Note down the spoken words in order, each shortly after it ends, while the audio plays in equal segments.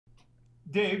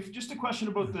Dave, just a question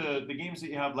about the games that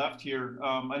you have left here.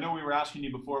 I know we were asking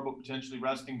you before about potentially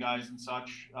resting guys and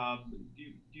such. Do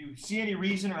you see any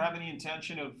reason or have any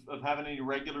intention of having any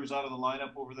regulars out of the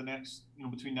lineup over the next,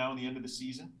 between now and the end of the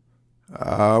season?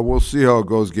 We'll see how it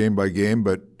goes game by game,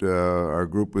 but our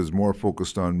group is more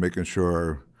focused on making sure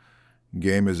our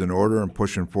game is in order and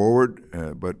pushing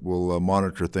forward. But we'll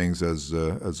monitor things as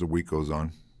the week goes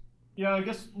on. Yeah, I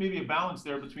guess maybe a balance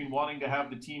there between wanting to have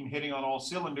the team hitting on all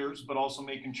cylinders, but also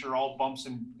making sure all bumps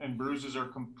and bruises are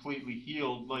completely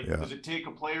healed. Like, Yeah. does it take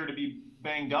a player to be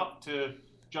banged up to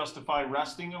justify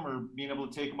resting them or being able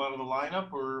to take them out of the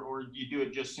lineup, or you do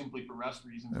it just simply for rest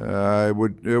reasons?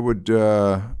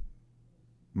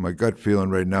 My gut feeling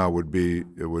right now would be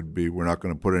we're not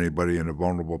going to put anybody in a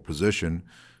vulnerable position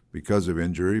because of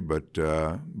injury, but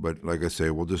like I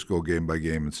say, we'll just go game by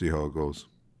game and see how it goes.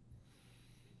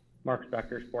 Mark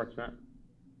Spector, Sportsnet.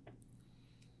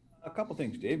 A couple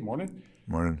things, Dave. Morning.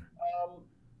 Morning.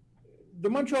 The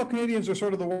Montreal Canadiens are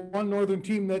sort of the one northern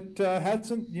team that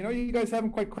hasn't, you guys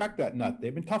haven't quite cracked that nut.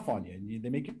 They've been tough on you, and they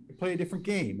make you play a different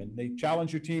game, and they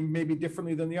challenge your team maybe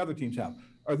differently than the other teams have.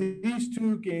 Are these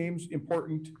two games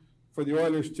important for the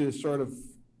Oilers to sort of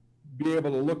be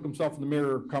able to look themselves in the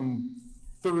mirror come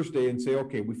Thursday and say,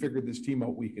 okay, we figured this team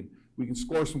out, we can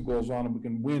score some goals on them, we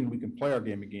can win, we can play our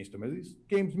game against them? Are these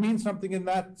games mean something in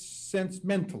that sense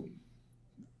mentally?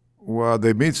 Well,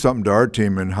 they mean something to our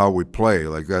team and how we play.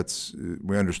 Like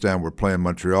we understand we're playing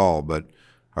Montreal, but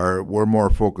we're more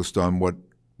focused on what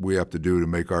we have to do to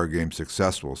make our game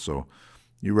successful. So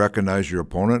you recognize your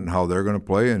opponent and how they're going to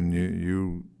play,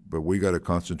 and but we got to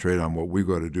concentrate on what we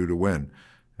got to do to win,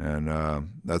 and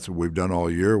that's what we've done all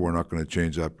year. We're not going to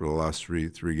change that for the last three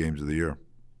games of the year.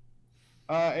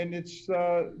 And it's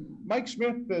Mike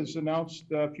Smith has announced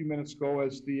a few minutes ago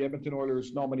as the Edmonton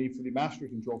Oilers nominee for the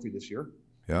Masterton Trophy this year.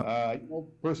 Yeah.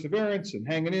 Perseverance and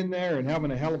hanging in there and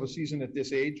having a hell of a season at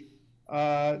this age.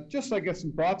 Just, I guess,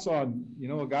 some thoughts on,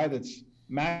 a guy that's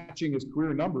matching his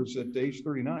career numbers at age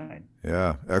 39.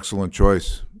 Yeah, excellent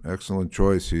choice. Excellent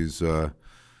choice. He's, he's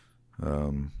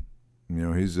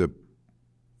a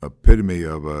epitome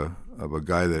of a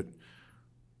guy that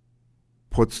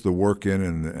puts the work in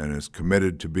and is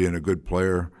committed to being a good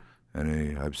player.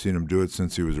 And I've seen him do it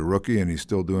since he was a rookie, and he's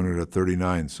still doing it at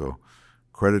 39. So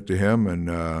credit to him, and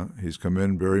he's come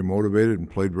in very motivated and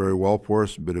played very well for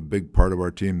us, been a big part of our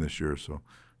team this year. So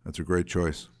that's a great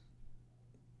choice.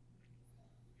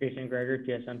 Jason Gregor,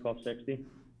 TSN 1260.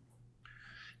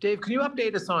 Dave, can you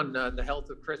update us on the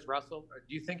health of Chris Russell?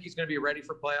 Do you think he's going to be ready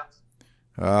for playoffs?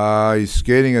 He's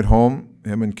skating at home.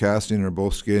 Him and Castine are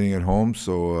both skating at home,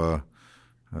 so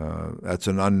that's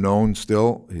an unknown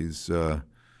still.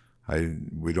 I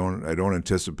don't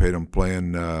anticipate him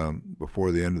playing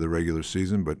before the end of the regular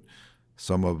season, but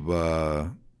some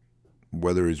of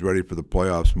whether he's ready for the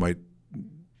playoffs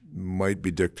might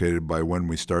be dictated by when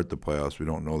we start the playoffs. We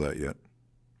don't know that yet.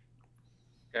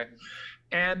 Okay.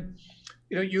 And,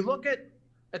 you look at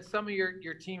some of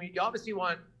your team, you obviously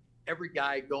want every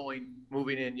guy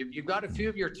moving in. You've got a few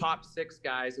of your top six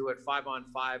guys who at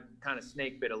 5-on-5 kind of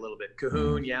snake bit a little bit.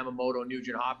 Cahoon, Yamamoto,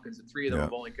 Nugent Hopkins, the three of them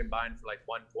have only combined for like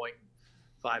 1 point and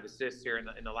 5 assists here in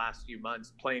the last few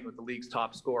months, playing with the league's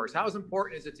top scorers. How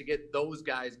important is it to get those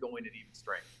guys going at even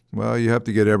strength? Well, you have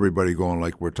to get everybody going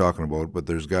like we're talking about, but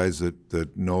there's guys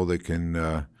that know they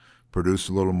can produce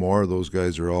a little more. Those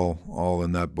guys are all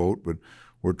in that boat, but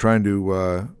we're trying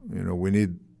to,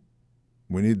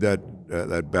 we need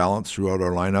that balance throughout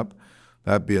our lineup.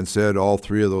 That being said, all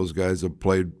three of those guys have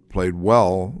played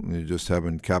well. You just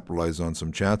haven't capitalized on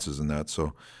some chances in that.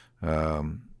 So,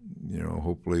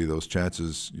 hopefully those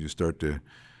chances you start to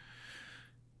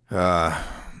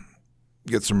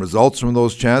get some results from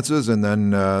those chances, and then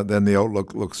the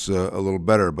outlook looks a little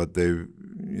better. But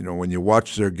when you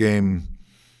watch their game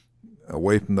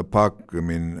away from the puck, I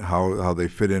mean, how they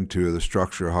fit into the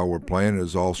structure, how we're playing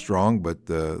is all strong. But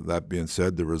that being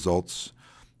said, the results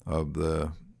of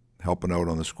the helping out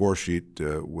on the score sheet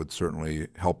would certainly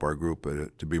help our group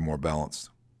to be more balanced.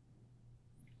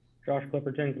 Josh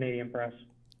Clipperton, Canadian Press.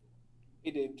 Hey,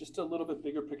 Dave, just a little bit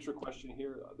bigger picture question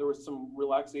here. There was some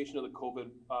relaxation of the COVID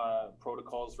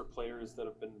protocols for players that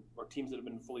have been, or teams that have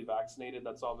been fully vaccinated.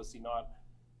 That's obviously not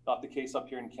the case up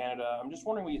here in Canada. I'm just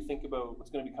wondering what you think about what's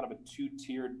going to be kind of a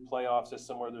two-tiered playoff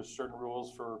system where there's certain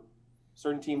rules for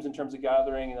certain teams in terms of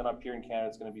gathering, and then up here in Canada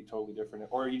it's going to be totally different.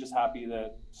 Or are you just happy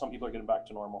that some people are getting back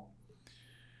to normal?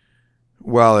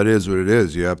 Well, it is what it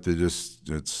is. You have to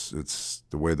it's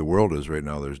the way the world is right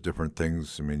now. There's different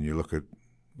things. I mean, you look at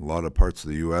a lot of parts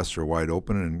of the U.S. are wide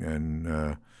open,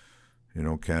 and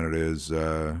Canada is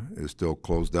still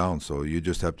closed down. So you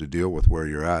just have to deal with where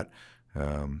you're at.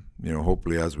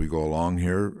 hopefully as we go along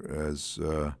here, as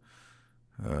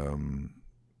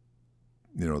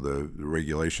the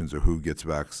regulations of who gets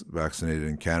vaccinated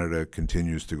in Canada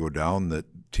continues to go down, that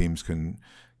teams can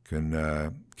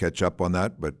catch up on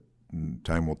that, but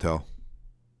time will tell.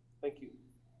 Thank you.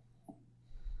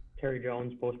 Terry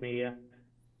Jones, Post Media.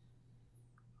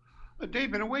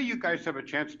 Dave, in a way, you guys have a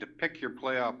chance to pick your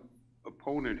playoff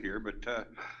opponent here, but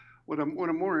what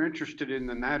I'm more interested in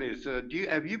than that is,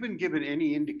 have you been given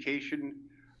any indication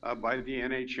by the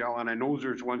NHL? And I know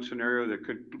there's one scenario that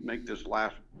could make this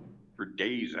last for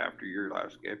days after your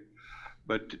last game,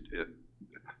 but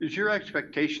is your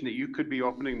expectation that you could be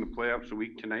opening the playoffs a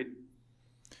week tonight?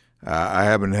 I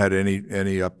haven't had any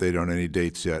update on any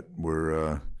dates yet.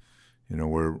 We're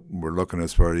looking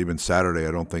as far as even Saturday.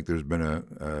 I don't think there's been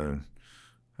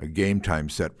a game time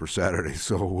set for Saturday,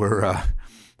 so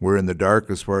we're in the dark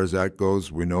as far as that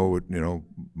goes. We know it,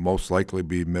 most likely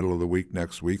be middle of the week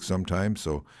next week sometime.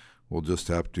 So we'll just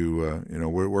have to,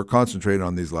 we're concentrating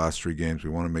on these last 3 games.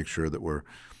 We want to make sure that we're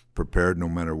prepared no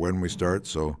matter when we start.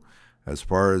 So as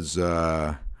far as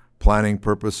planning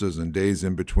purposes and days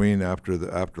in between after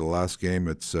the last game,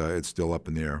 it's still up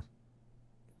in the air.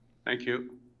 Thank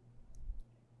you.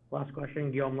 Last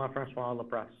question, Guillaume Lafrancois, La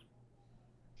Presse.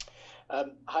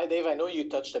 Hi, Dave. I know you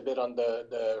touched a bit on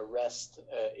the rest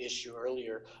issue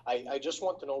earlier. I just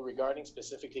want to know regarding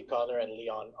specifically Connor and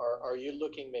Leon, are you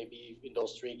looking maybe in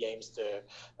those 3 games to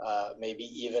maybe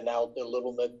even out a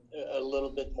little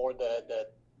bit more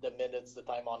the minutes, the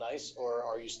time on ice, or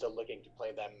are you still looking to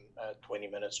play them 20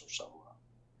 minutes or so?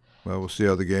 Well, we'll see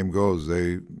how the game goes.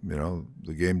 The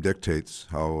game dictates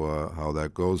how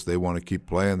that goes. They want to keep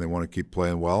playing. They want to keep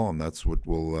playing well, and that's what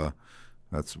will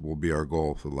be our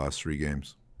goal for the last 3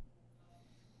 games.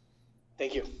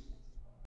 Thank you.